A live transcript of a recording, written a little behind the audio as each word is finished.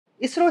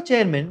ISRO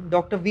chairman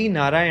Dr. V.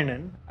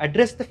 Narayanan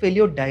addressed the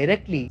failure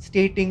directly,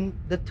 stating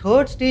the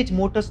third stage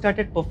motor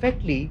started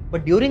perfectly,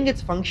 but during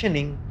its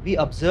functioning, we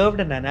observed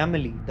an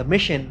anomaly. The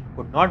mission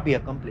could not be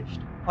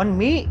accomplished. On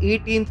May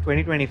 18,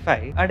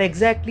 2025, at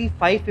exactly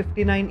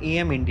 5:59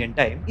 am Indian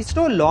time,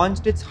 ISRO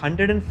launched its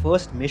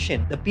 101st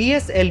mission, the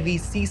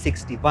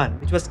PSLV-C61,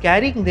 which was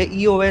carrying the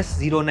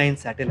EOS-09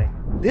 satellite.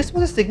 This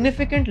was a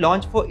significant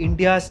launch for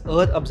India's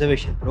Earth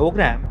observation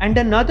program and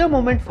another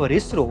moment for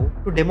ISRO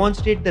to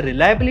demonstrate the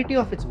reliability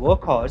of its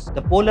workhorse,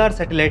 the Polar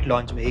Satellite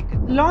Launch Vehicle.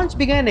 The launch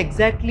began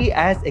exactly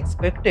as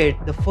expected.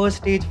 The first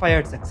stage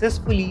fired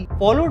successfully,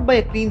 followed by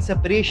a clean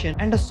separation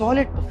and a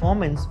solid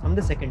performance from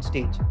the second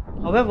stage.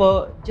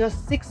 However,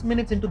 just 6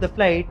 minutes into the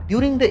flight,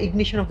 during the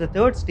ignition of the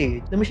third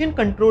stage, the mission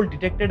control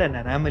detected an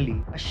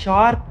anomaly, a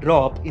sharp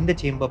drop in the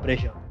chamber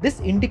pressure. This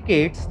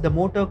indicates the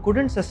motor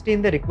couldn't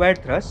sustain the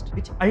required thrust,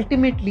 which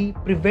ultimately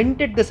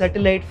prevented the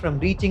satellite from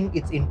reaching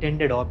its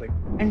intended orbit.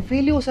 And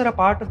failures are a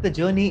part of the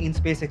journey in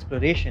space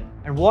exploration,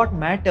 and what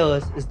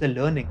matters is the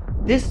learning.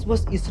 This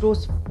was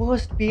ISRO's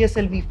first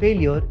PSLV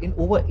failure in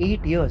over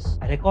 8 years,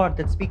 a record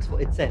that speaks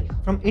for itself.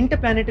 From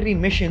interplanetary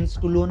missions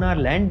to lunar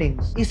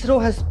landings,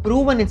 ISRO has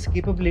proven its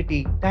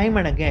capability time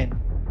and again,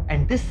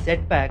 and this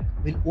setback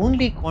will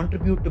only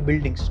contribute to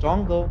building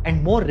stronger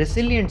and more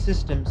resilient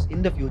systems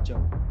in the future.